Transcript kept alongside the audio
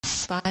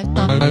Five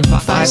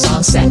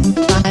song set.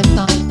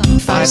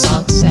 Five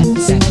song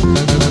set.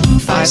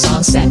 Five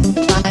song set.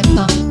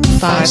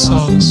 Five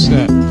song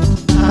set.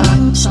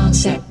 Five song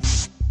set.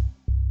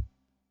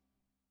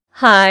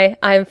 Hi,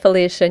 I'm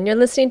Felicia, and you're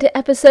listening to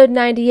episode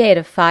 98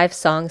 of 5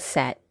 Song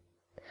Set.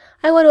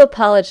 I want to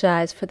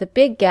apologize for the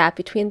big gap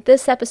between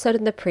this episode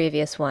and the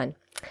previous one.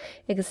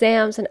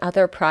 Exams and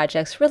other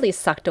projects really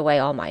sucked away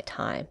all my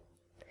time.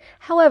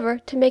 However,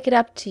 to make it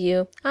up to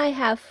you, I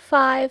have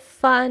 5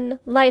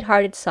 fun,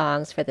 light-hearted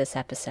songs for this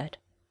episode.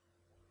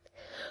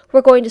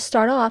 We're going to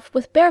start off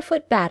with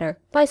Barefoot Batter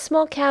by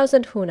Small Cows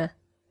and Hoona.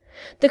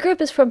 The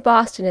group is from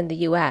Boston in the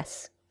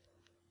U.S.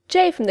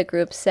 Jay from the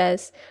group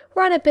says,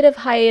 "We're on a bit of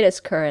hiatus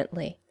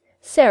currently.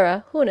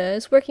 Sarah, Hoona,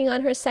 is working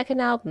on her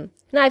second album,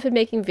 and I've been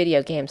making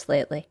video games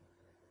lately."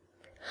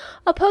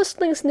 I'll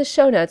post links in the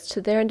show notes to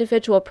their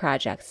individual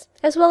projects,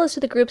 as well as to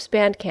the group's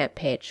Bandcamp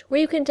page,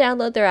 where you can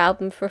download their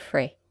album for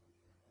free.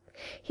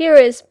 Here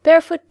is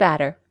Barefoot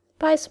Batter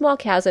by Small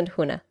Cows and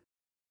Hoona.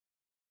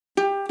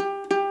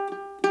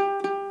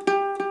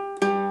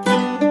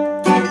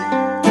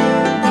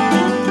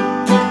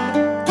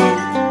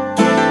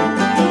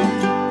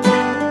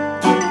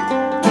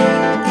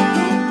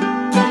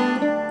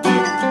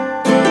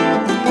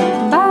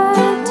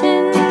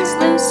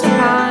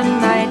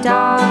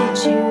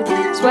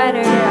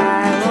 Sweater,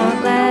 I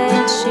won't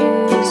let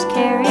shoes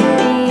carry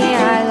me.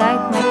 I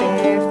like my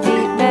bare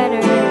feet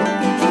better.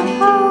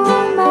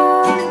 Home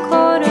of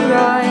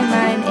corduroy,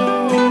 mine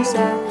is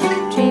a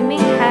dreaming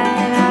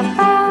head. I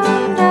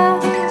found a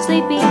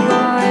sleepy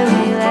boy,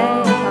 we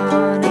lay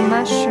upon a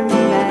mushroom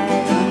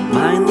bed.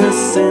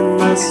 Mindless in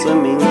the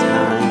swimming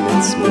time,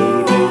 it's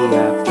maybe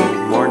after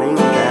morning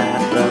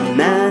bath. The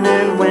men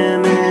and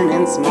women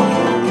in small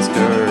homes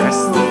caress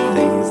the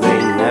things they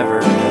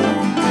never had.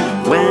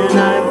 When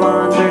I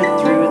wandered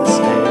through the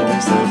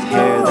stairs of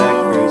hair that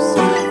grew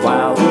so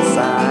wild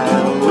inside, I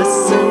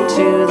listened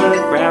to the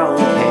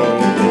growling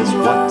caves,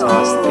 what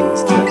tossed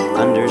things to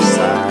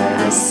underside.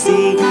 I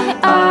see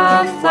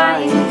a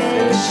flying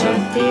fish, a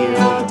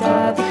field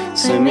of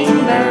swimming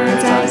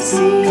birds. I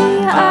see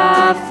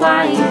a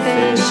flying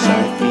fish,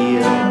 a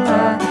field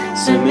of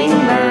swimming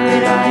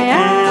bird. I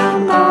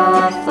am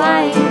a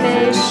flying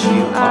fish,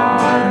 you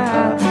are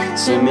a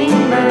swimming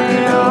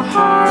bird. Oh,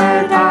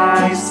 hard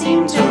I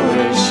seem to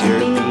wish your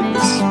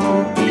penis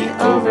won't be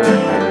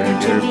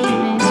overheard. Your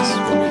penis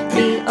won't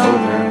be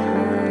overheard.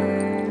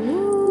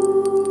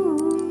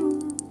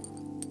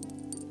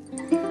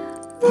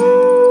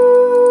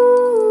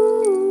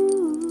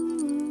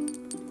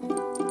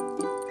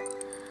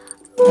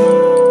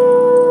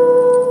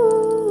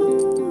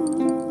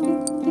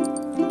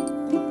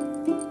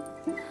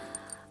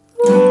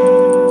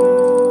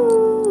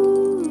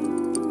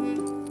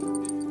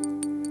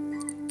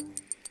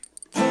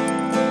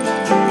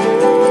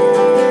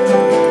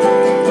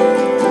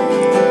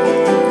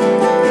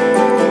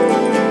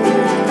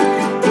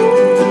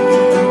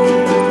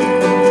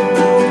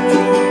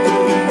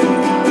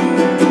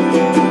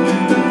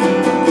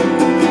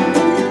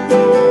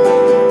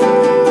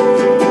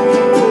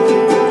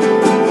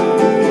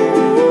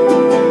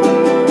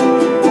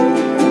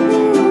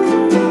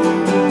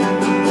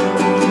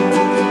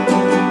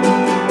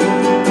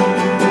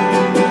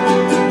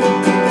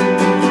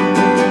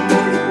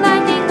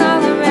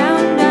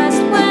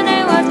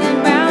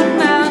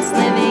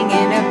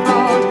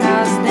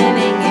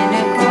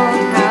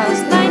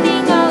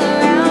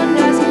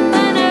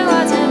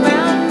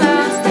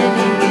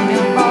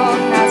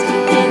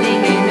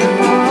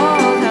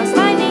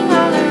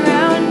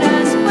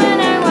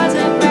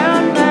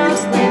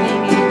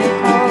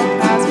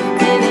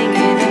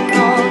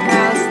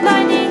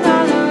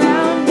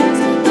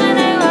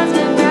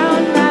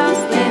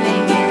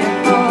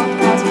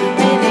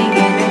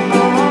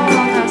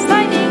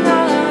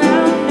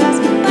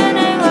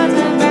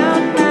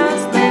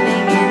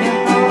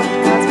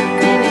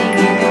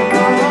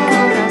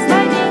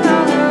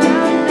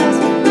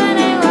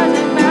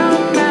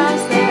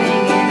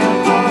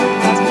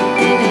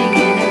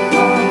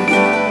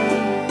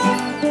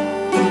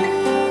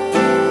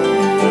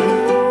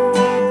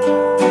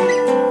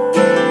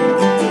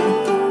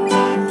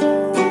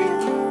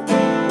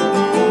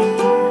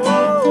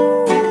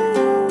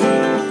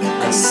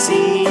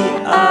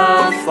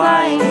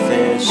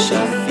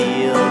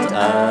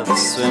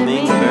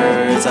 Swimming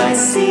birds, I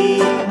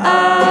see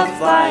a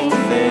flying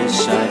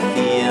fish, I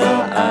feel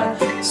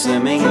a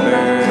swimming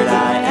bird.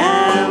 I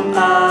am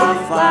a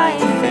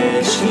flying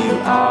fish, you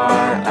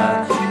are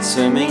a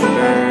swimming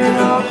bird.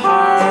 Oh,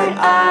 heart,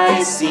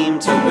 I seem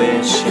to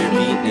wish your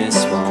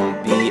neatness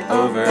won't be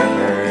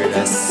overheard.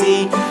 I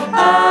see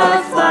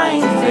a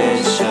flying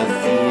fish, a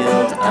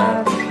field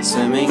of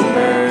swimming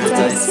birds.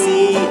 I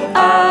see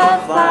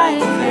a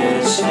flying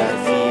fish, a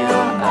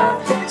field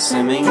of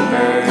swimming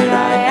bird.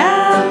 I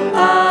am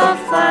a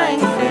flying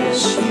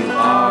fish, you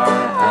are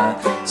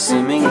a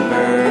swimming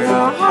bird.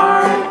 Oh,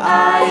 heart,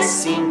 I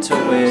seem to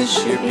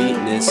wish your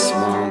neatness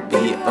won't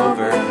be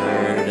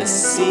overheard. I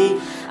see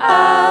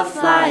a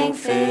flying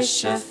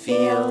fish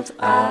afield,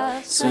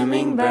 a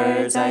swimming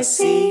birds I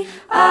see,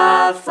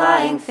 a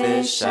flying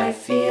fish I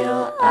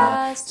feel,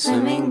 a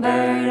swimming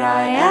bird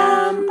I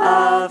am,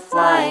 a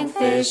flying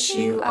fish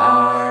you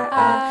are,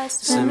 a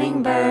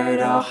swimming bird,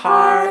 oh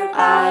heart,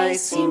 I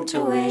seem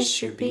to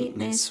wish your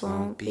beatness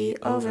won't be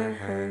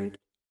overheard.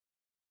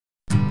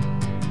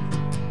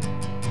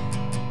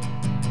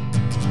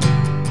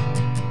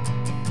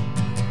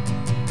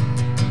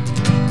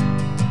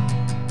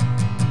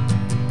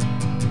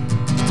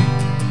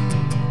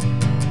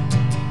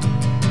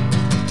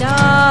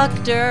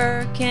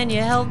 Doctor, can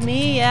you help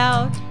me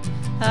out?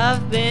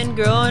 I've been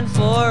growing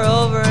for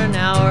over an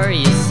hour,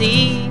 you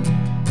see.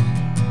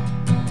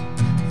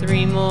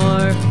 3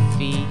 more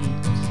feet.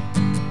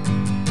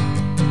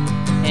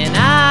 And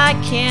I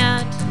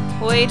can't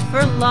wait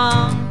for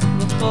long.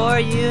 Before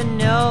you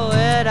know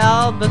it,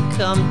 I'll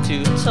become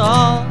too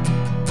tall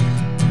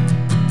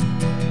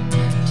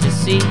to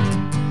see.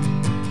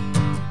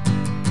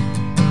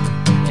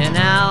 And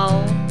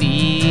I'll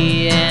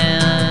be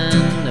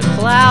in the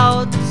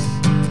clouds.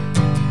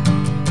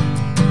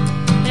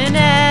 And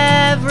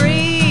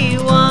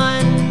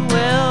everyone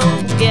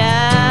will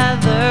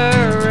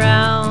gather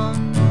round.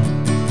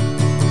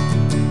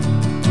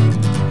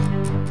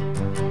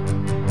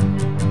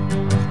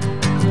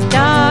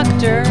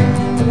 Doctor,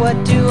 what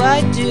do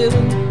I do?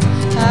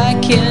 I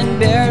can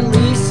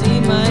barely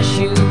see my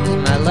shoes.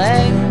 My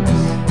legs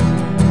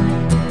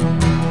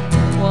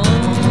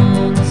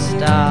won't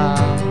stop.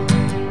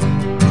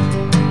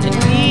 And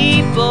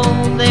people,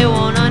 they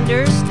won't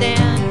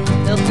understand.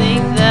 They'll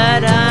think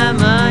that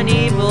I'm an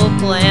evil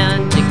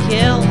plan to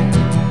kill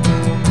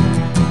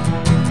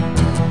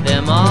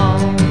them all.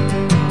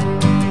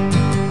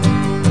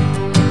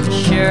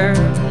 Sure,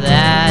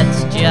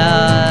 that's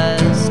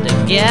just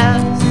a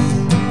guess.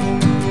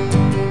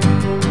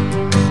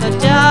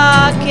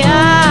 Doc,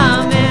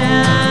 I'm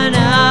in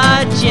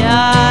a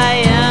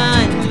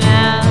giant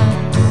mess.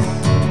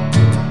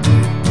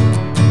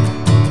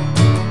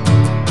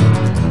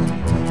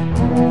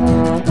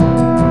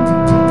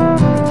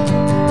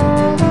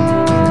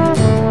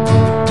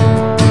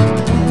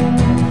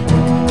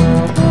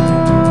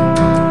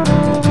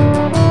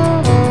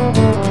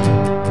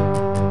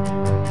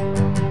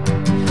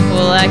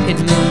 Well, I could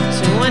move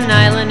to an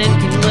island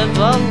and can live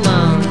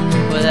alone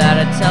without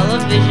a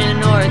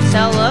television or a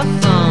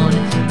telephone.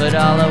 But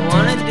all I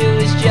wanna do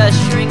is just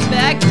shrink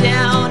back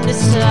down to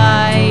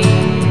size.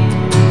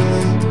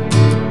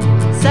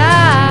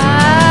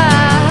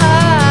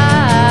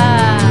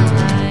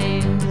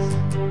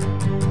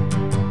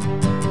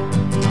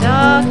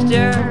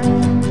 Doctor,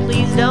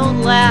 please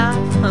don't laugh.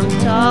 I'm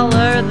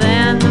taller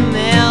than the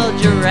male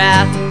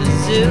giraffe at the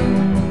zoo.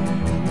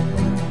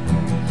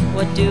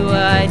 What do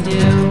I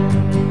do?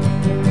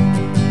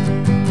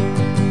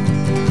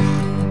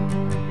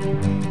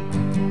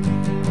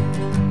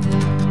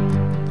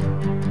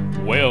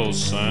 Well,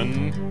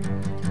 son,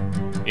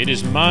 it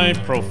is my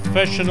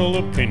professional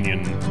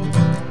opinion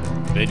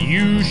that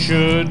you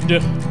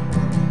should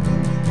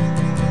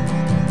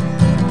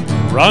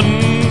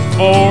run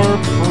for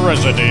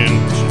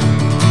president.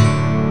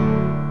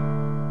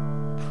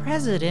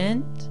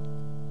 President?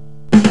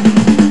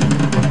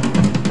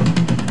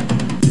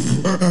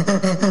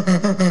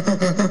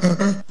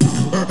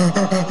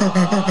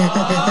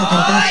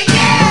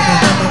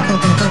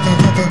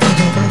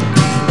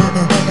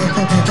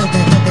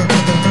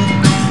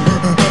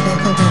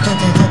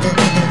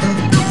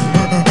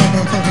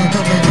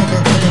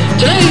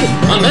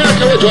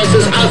 America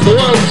rejoices as the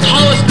world's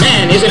tallest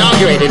man is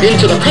inaugurated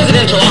into the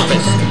presidential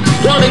office.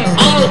 Dwarfing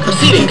all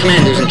preceding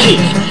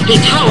commanders-in-chief, he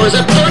towers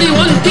at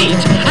 31 feet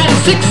and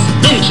 6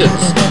 inches.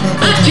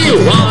 Back to you,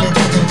 Ron.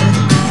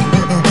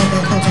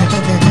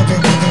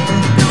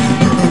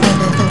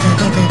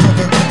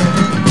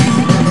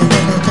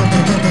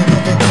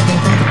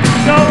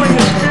 So, in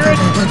the spirit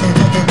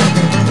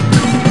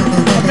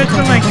of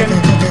Mr. Lincoln,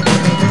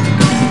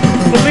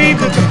 believe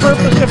that the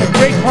purpose of a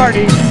great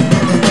party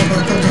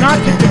is not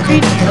to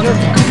defeat each other.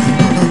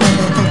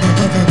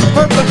 The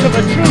purpose of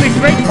a truly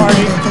great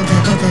party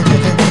is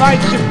to provide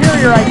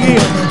superior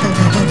ideas,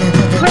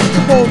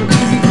 principled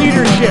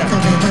leadership,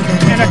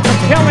 and a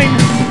compelling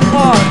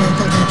cause.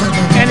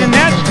 And in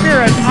that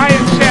spirit, I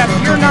accept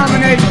your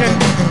nomination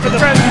for the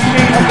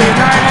presidency of the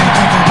United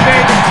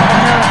States of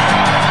America.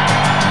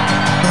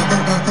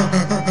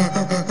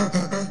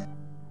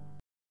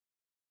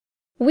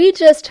 We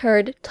just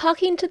heard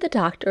Talking to the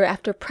Doctor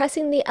after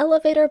pressing the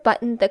elevator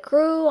button that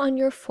grew on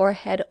your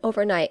forehead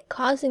overnight,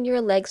 causing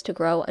your legs to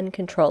grow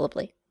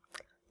uncontrollably,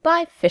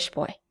 by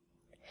Fishboy.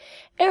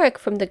 Eric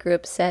from the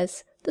group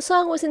says, the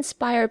song was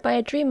inspired by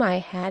a dream I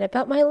had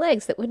about my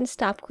legs that wouldn't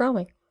stop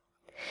growing.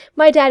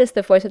 My dad is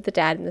the voice of the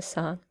dad in the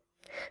song.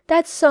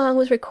 That song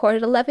was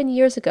recorded 11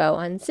 years ago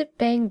on Zip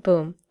Bang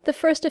Boom, the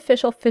first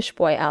official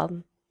Fishboy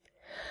album.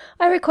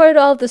 I recorded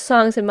all of the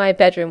songs in my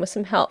bedroom with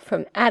some help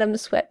from Adam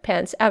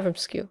Sweatpants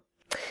Avramskew.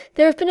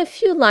 There have been a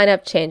few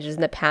lineup changes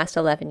in the past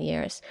 11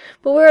 years,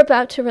 but we're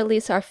about to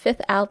release our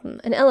 5th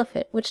album, An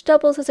Elephant, which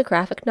doubles as a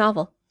graphic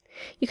novel.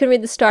 You can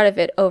read the start of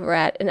it over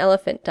at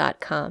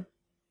anelephant.com.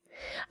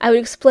 I would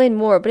explain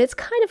more, but it's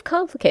kind of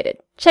complicated.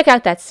 Check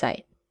out that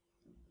site.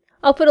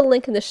 I'll put a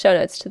link in the show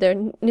notes to their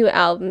new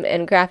album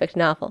and graphic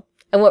novel.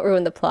 I won't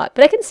ruin the plot,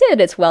 but I can say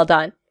that it's well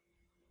done.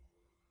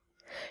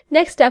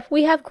 Next up,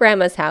 we have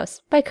Grandma's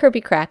House by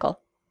Kirby Crackle.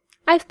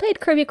 I've played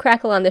Kirby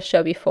Crackle on this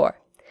show before.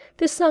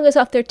 This song is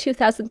off their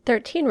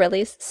 2013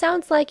 release,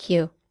 Sounds Like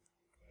You.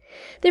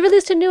 They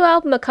released a new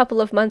album a couple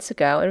of months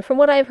ago, and from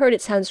what I've heard,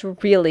 it sounds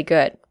really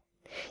good.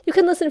 You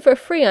can listen for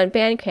free on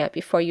Bandcamp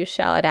before you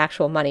shell out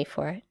actual money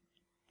for it.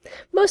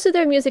 Most of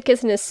their music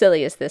isn't as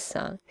silly as this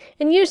song,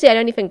 and usually I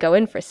don't even go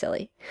in for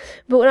silly.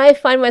 But when I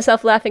find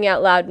myself laughing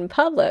out loud in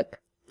public,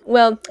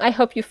 well, I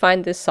hope you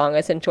find this song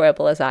as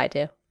enjoyable as I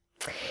do.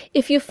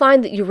 If you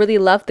find that you really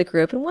love the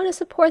group and want to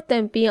support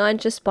them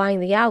beyond just buying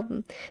the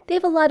album, they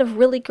have a lot of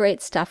really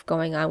great stuff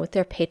going on with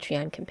their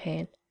Patreon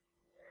campaign.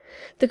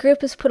 The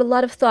group has put a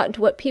lot of thought into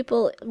what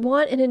people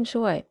want and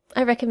enjoy.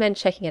 I recommend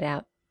checking it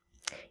out.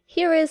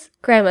 Here is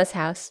Grandma's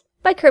House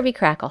by Kirby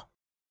Crackle.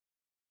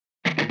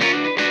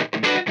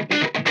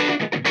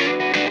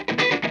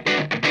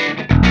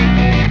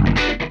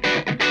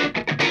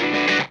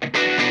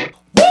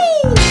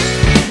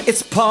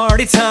 It's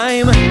party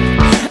time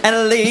at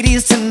a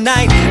ladies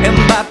tonight, and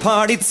by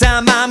party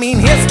time I mean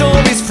his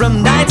stories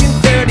from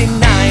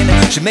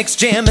 1939. She makes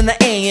jam in the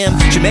AM,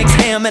 she makes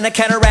ham and a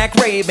cataract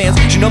Ray-Bans.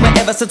 She know me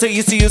ever since I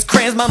used to use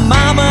crayons. My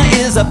mama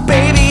is a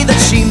baby that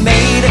she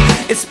made.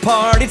 It's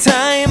party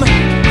time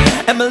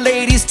at my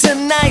ladies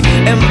tonight,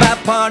 and by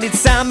party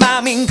time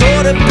I mean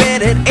go to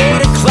bed at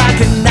 8 o'clock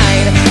at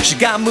night. She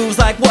got moves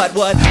like what?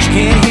 She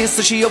can't hear,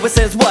 so she always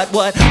says what?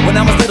 When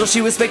I was little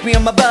she would spank me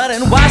on my butt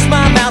and wash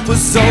my mouth with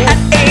soap. At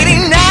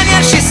 89,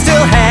 yeah, she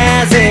still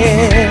has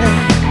it.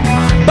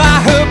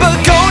 Buy her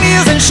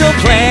begonias and she'll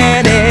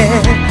plant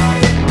it.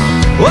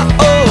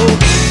 Whoa-oh,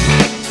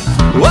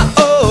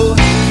 whoa-oh.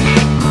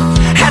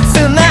 Hats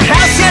in the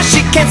house, yeah,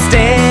 she can't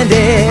stand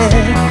it.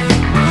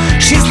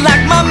 She's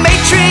like my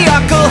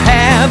matriarchal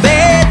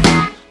habit.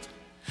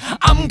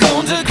 I'm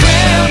going to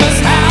Grandma's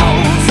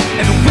house,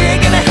 and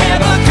we're gonna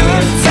have a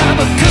good time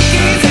with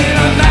cookies in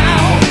our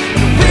mouth,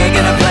 and we're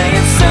gonna play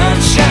in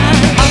sunshine.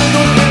 I'm gonna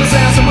go to Grandma's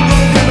house, I'm gonna go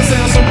to Grandma's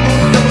house, I'm gonna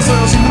go to Grandma's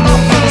house, I'm gonna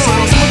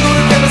go to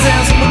Grandma's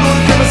house, I'm gonna go to Grandma's house, I'm gonna go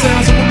to Grandma's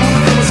house, I'm gonna go to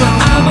Grandma's house.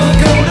 I'm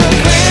gonna go to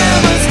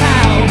Grandma's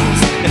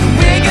house, and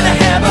we're gonna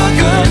have a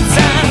good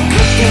time.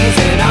 Cookies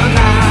in our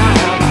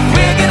mouth,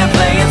 we're gonna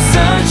play in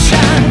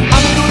sunshine.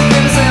 I'm gonna go to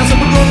Grandma's house, I'm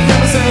gonna go to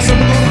Grandma's house,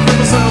 I'm gonna go to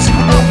Grandma's house, I'm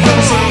gonna go to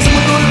Grandma's house, I'm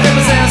gonna go to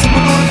Grandma's house, I'm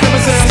gonna go to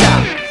Grandma's house.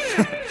 Stop.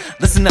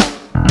 Listen up.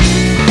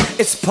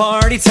 It's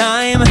party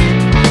time,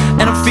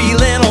 and I'm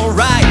feeling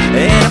alright.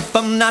 And if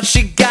I'm not,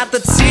 she got the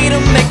tea to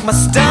make my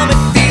stomach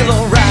feel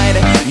alright.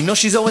 You know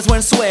she's always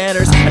wearing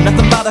sweaters, and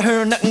nothing bother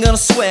her, nothing gonna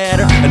sweat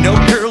her. And no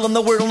girl in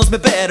the world knows me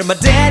better. My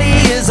daddy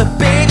is a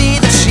baby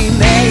that she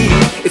made.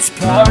 It's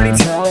party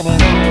time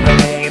and all the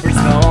neighbors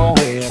know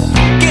it.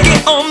 Get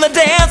on the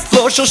dance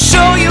floor, she'll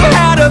show you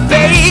how to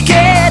bake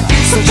it.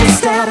 So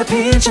just add a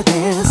pinch of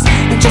this,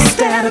 and just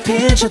add a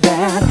pinch of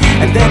that,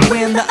 and then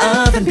when the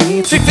oven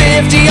beats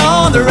 350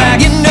 on the rack,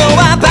 you know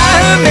I buy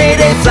her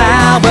Mayday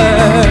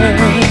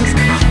flowers,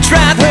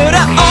 drive her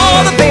to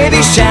all the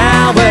baby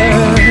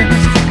showers.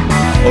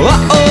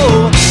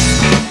 Uh-oh,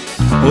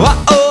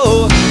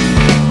 uh-oh.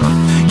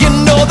 You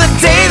know the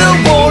day the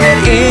war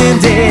had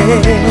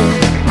ended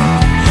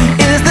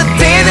is the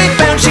day they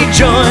found she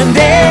joined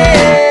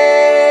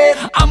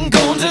it. I'm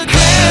going to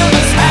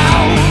Grandma's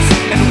house,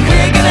 and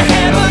we're gonna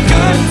have a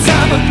good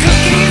time with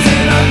cookies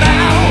in our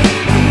mouth,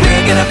 and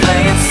we're gonna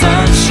play in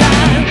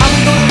sunshine. I'm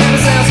gonna go to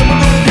Grandma's house, I'm gonna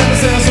go to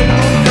Grandma's house,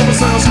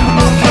 I'm gonna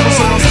go to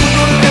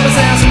Grandma's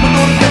house, I'm gonna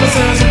go to Grandma's house, I'm gonna go to Grandma's house, I'm gonna go to Grandma's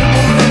house, I'm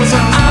gonna go to Grandma's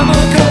house. I'm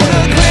gonna go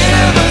to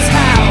Grandma's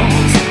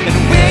house, and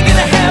we're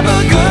gonna have a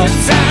good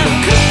time.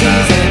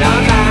 Cookies in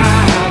our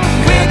mouth,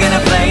 we're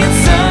gonna play in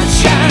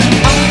sunshine.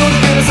 I'm gonna go to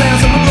Grandma's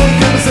house, I'm gonna go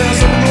to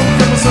Grandma's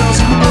house, I'm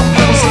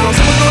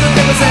gonna go to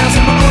Grandma's house,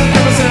 I'm gonna go to Grandma's house, I'm gonna go to Grandma's house, I'm gonna go to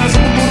Grandma's house, I'm gonna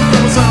go to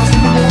Grandma's house,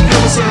 I'm gonna go to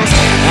Grandma's house.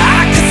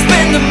 I could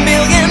spend a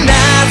million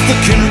nights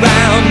looking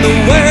round the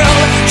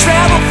world,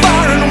 travel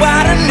far and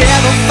wide and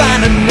never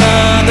find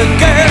another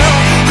girl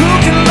who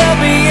can love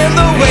me in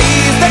the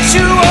ways that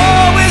you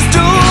always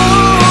do.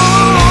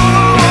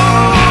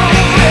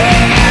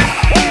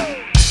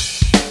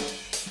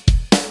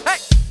 Hey,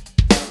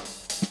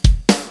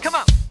 come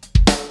on.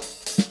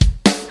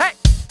 Hey,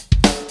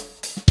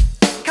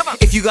 come on.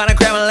 If you got a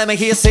grandma, let me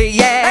hear you say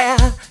yeah.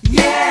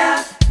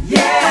 Yeah,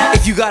 yeah.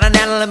 If you got a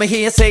nana, let me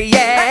hear you say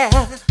yeah.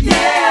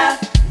 Yeah,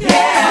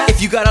 yeah.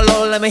 If you got a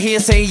Lola, let me hear you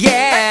say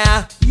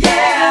yeah.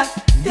 Yeah,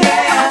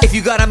 yeah. If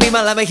you got a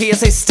Mima, let me hear you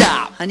say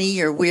stop. Honey,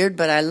 you're weird,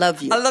 but I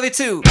love you. I love you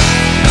too.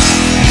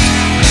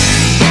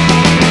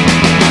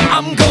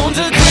 I'm going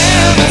to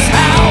Grandma's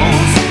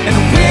house, and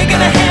we're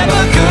gonna have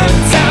a good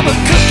time with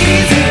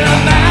cookies in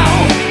our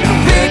mouth, and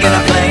we're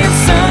gonna play in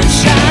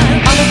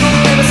sunshine. I'm gonna go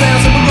to Grandma's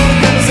house, I'm gonna go to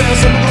Grandma's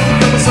house, I'm gonna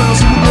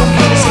go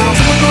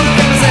to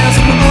Grandma's house,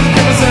 I'm gonna go to Grandma's house, I'm gonna go to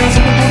Grandma's house, I'm gonna go to Grandma's house,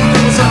 I'm gonna go to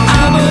Grandma's house.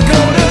 I'm gonna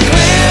go to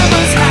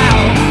Grandma's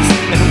house,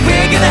 and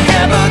we're gonna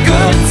have a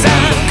good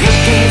time.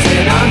 Cookies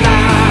in our mouth.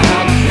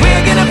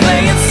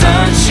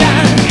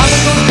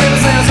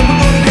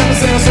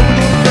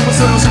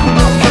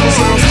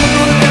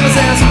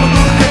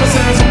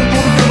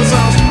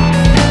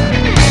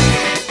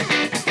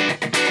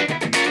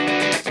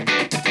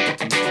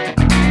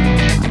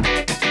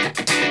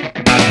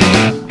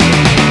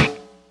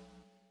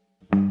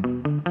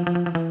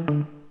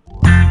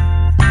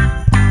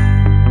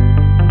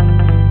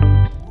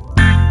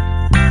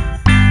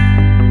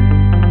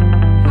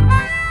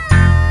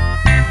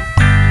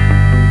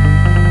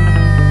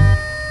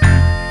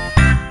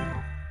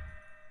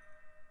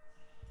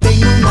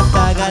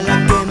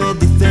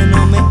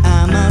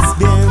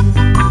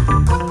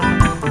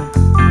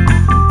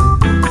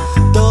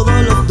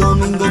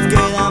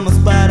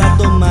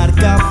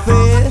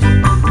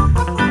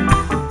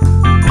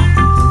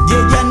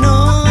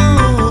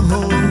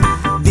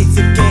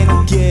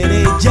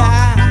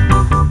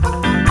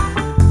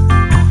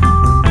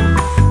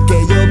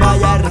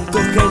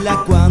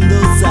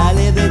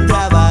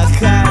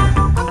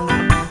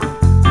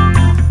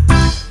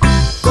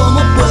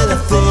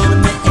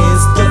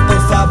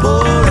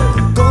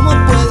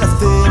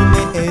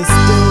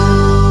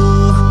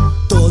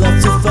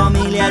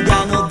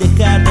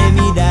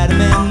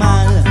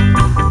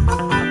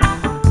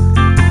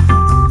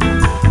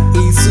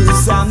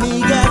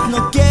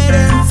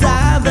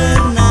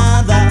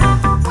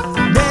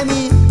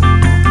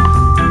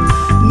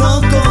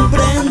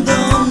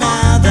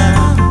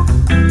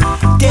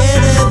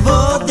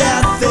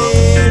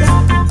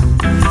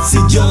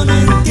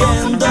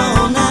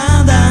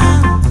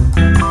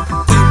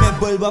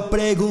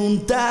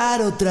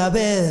 otra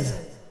vez.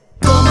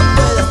 ¿Cómo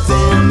puede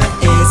hacerme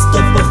esto,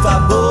 por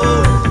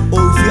favor?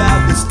 Hoy fui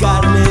a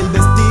buscarle el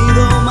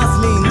vestido más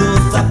lindo,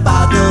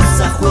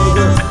 zapatos a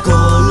juego,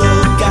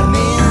 color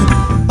carmín,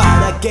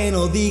 para que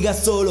no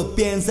digas solo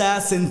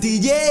piensas en ti,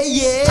 yeah,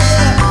 yeah.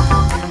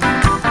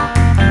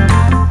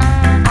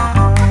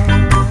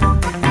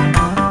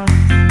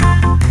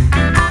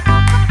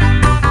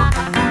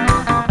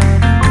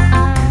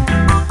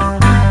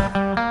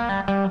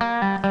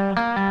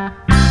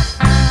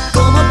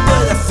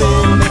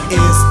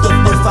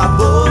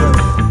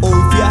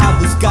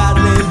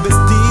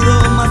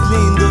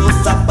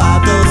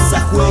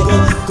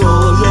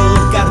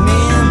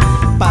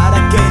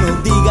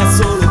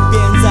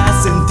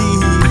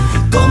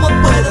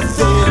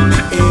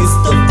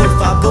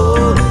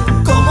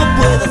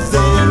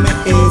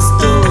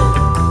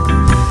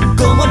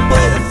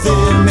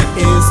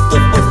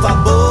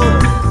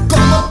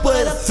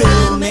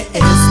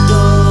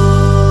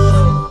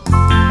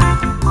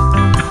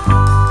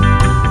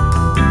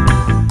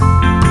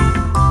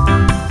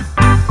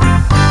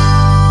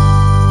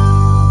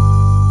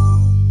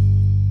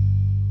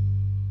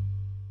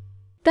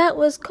 That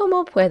was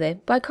Como Puede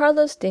by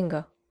Carlos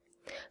Dingo.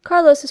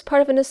 Carlos is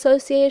part of an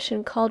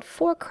association called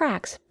Four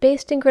Cracks,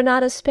 based in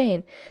Granada,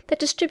 Spain, that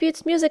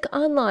distributes music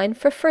online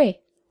for free.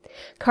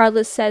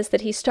 Carlos says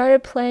that he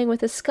started playing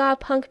with a ska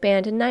punk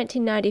band in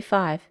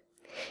 1995.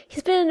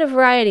 He's been in a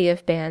variety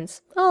of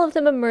bands, all of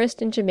them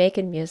immersed in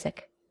Jamaican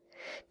music.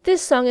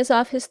 This song is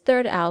off his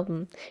third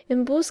album,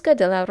 En Busca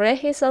de la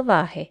Reggae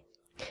Salvaje,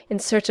 In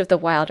Search of the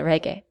Wild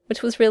Reggae,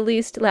 which was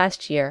released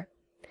last year.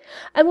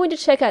 I'm going to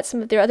check out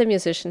some of their other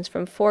musicians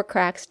from Four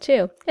Cracks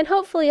too, and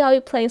hopefully I'll be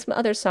playing some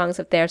other songs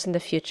of theirs in the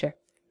future.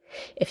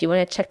 If you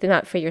want to check them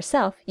out for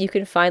yourself, you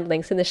can find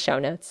links in the show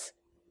notes.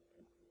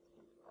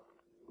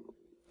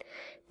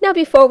 Now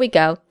before we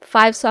go,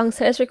 5 Song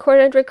Set is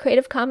recorded under a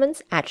Creative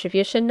Commons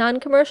Attribution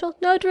Non-Commercial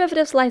No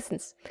Derivatives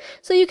license,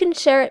 so you can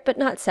share it but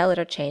not sell it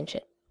or change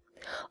it.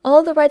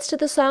 All the rights to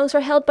the songs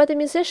are held by the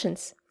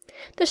musicians.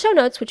 The show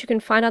notes, which you can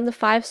find on the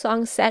 5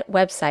 Song Set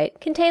website,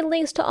 contain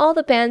links to all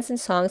the bands and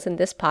songs in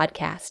this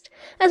podcast,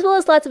 as well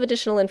as lots of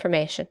additional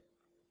information.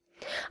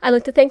 I'd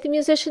like to thank the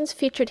musicians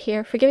featured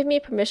here for giving me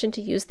permission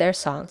to use their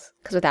songs,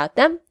 because without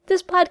them,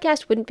 this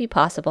podcast wouldn't be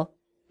possible.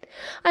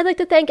 I'd like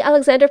to thank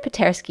Alexander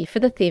Petersky for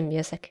the theme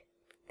music.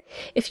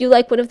 If you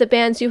like one of the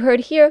bands you heard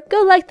here,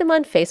 go like them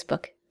on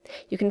Facebook.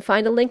 You can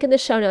find a link in the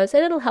show notes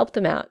and it'll help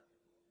them out.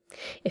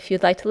 If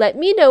you'd like to let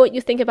me know what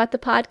you think about the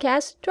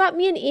podcast, drop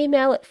me an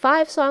email at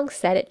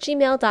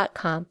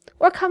 5songset@gmail.com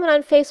or comment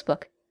on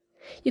Facebook.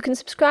 You can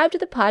subscribe to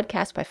the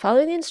podcast by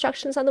following the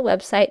instructions on the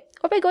website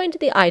or by going to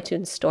the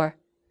iTunes store.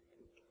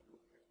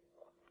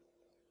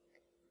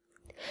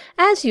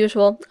 As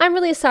usual, I'm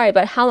really sorry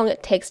about how long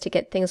it takes to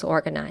get things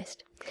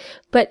organized.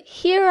 But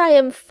here I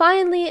am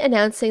finally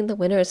announcing the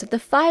winners of the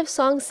 5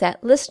 Song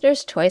Set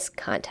Listener's Choice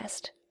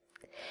Contest.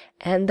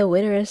 And the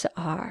winners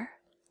are,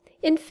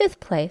 in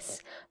 5th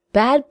place,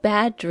 Bad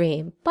Bad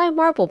Dream by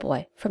Marble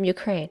Boy from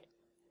Ukraine.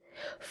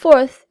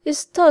 4th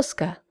is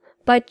Toska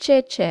by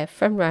Che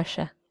from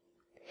Russia.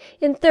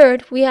 In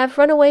 3rd, we have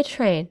Runaway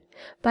Train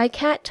by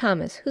Kat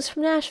Thomas, who's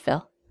from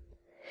Nashville.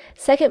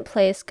 2nd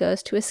place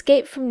goes to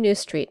Escape from New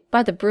Street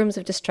by the Brooms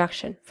of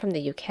Destruction from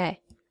the UK.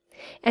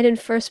 And in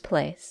 1st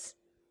place,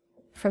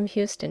 from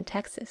Houston,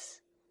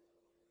 Texas,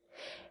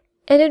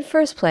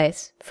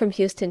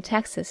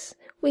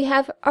 we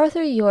have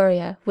Arthur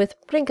Yoria with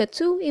Brinca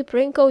Tu y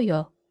Brinco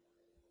Yo.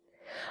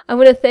 I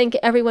want to thank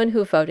everyone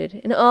who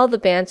voted and all the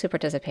bands who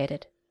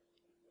participated.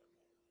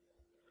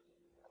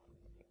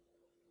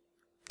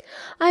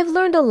 I've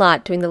learned a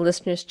lot doing the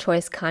Listener's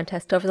Choice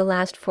Contest over the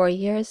last 4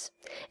 years,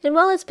 and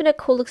while it's been a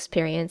cool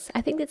experience,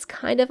 I think it's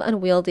kind of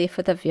unwieldy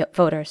for the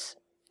voters.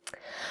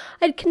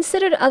 I'd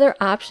considered other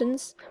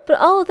options, but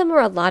all of them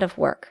are a lot of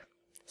work.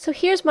 So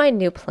here's my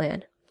new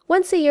plan.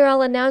 Once a year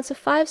I'll announce a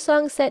 5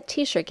 Song Set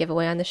t-shirt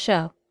giveaway on the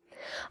show.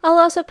 I'll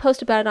also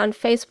post about it on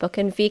Facebook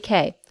and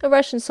VK, a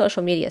Russian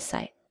social media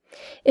site.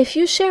 If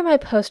you share my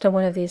post on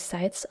one of these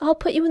sites, I'll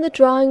put you in the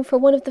drawing for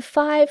one of the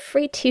 5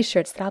 free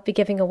t-shirts that I'll be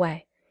giving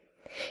away.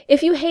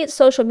 If you hate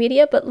social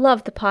media but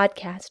love the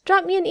podcast,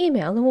 drop me an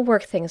email and we'll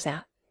work things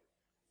out.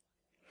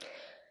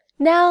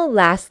 Now,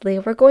 lastly,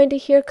 we're going to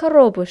hear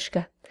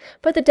Korobushka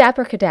by the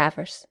Dapper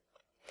Cadavers.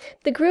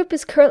 The group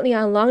is currently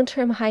on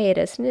long-term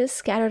hiatus and is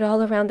scattered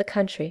all around the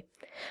country.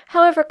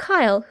 However,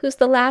 Kyle, who's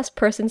the last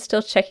person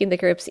still checking the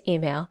group's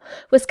email,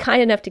 was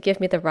kind enough to give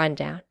me the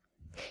rundown.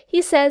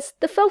 He says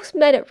the folks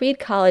met at Reed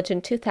College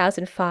in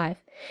 2005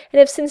 and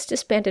have since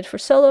disbanded for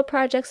solo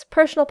projects,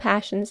 personal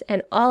passions,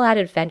 and all-out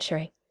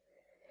adventuring.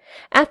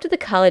 After the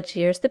college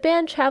years, the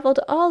band traveled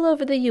all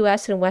over the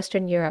U.S. and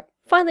Western Europe,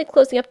 finally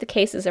closing up the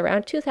cases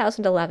around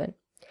 2011.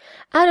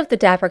 Out of the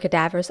Dapper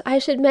Cadavers, I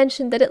should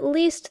mention that at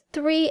least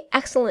 3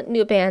 excellent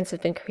new bands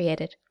have been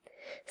created.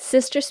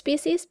 Sister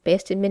Species,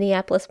 based in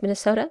Minneapolis,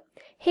 Minnesota,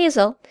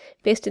 Hazel,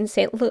 based in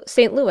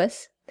St.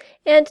 Louis,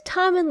 and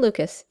Tom and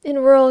Lucas in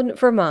rural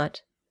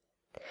Vermont.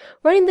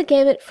 running the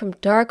gamut from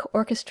dark,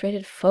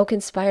 orchestrated,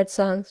 folk-inspired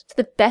songs to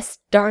the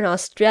best darn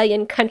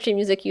Australian country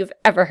music you've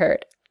ever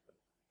heard.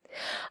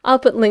 I'll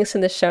put links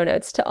in the show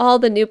notes to all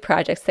the new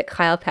projects that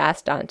Kyle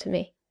passed on to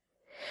me.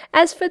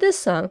 As for this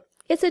song,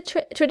 it's a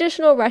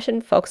traditional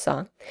Russian folk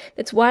song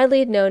that's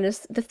widely known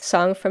as the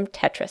song from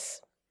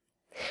Tetris.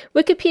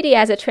 Wikipedia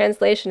has a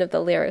translation of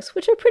the lyrics,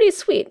 which are pretty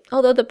sweet,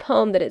 although the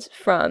poem that it's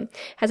from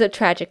has a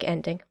tragic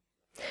ending.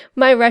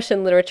 My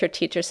Russian literature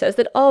teacher says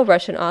that all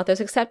Russian authors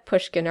except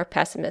Pushkin are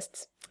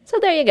pessimists. So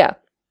there you go.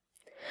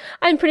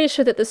 I'm pretty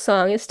sure that the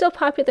song is still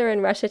popular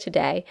in Russia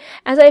today,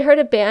 as I heard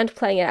a band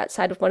playing it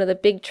outside of one of the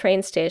big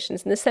train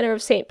stations in the center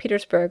of St.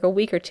 Petersburg a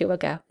week or two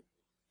ago.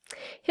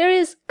 Here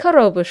is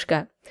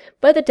Korobushka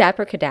by the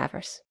Dapper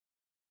Cadavers.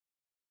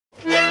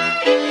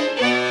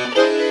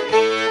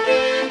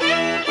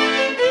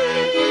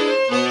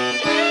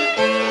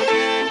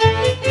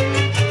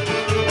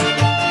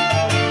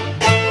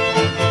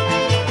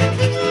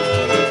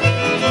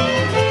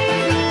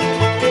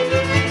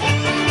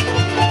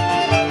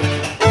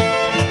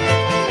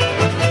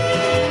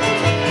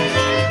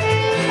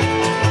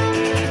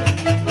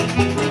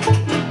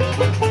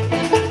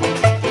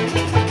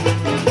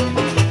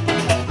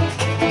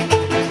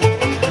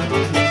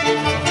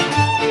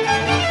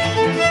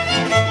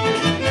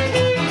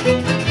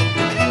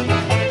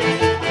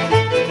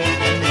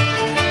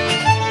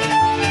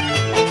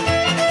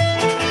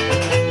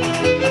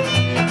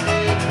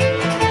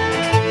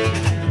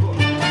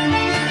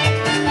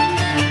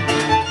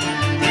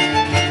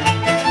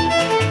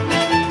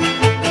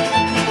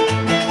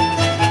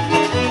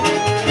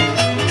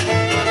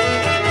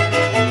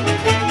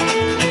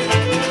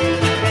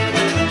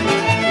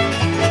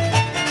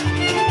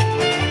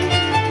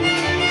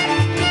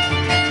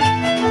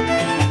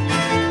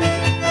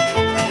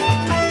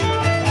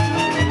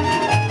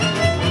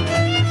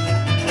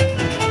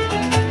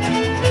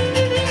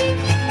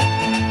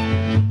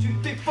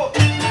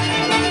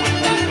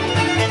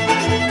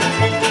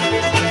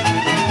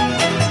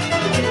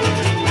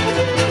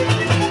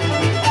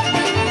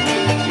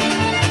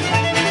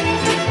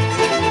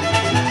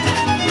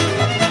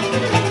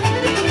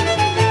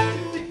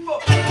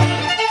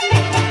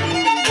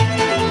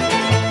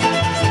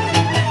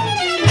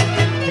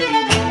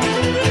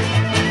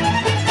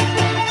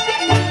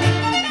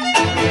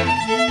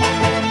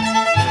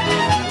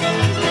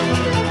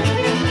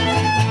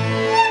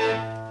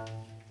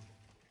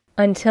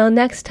 Until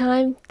next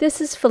time,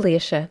 this is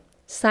Felicia,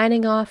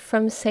 signing off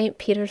from St.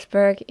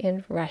 Petersburg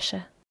in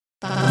Russia.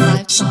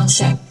 5 Song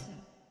Set.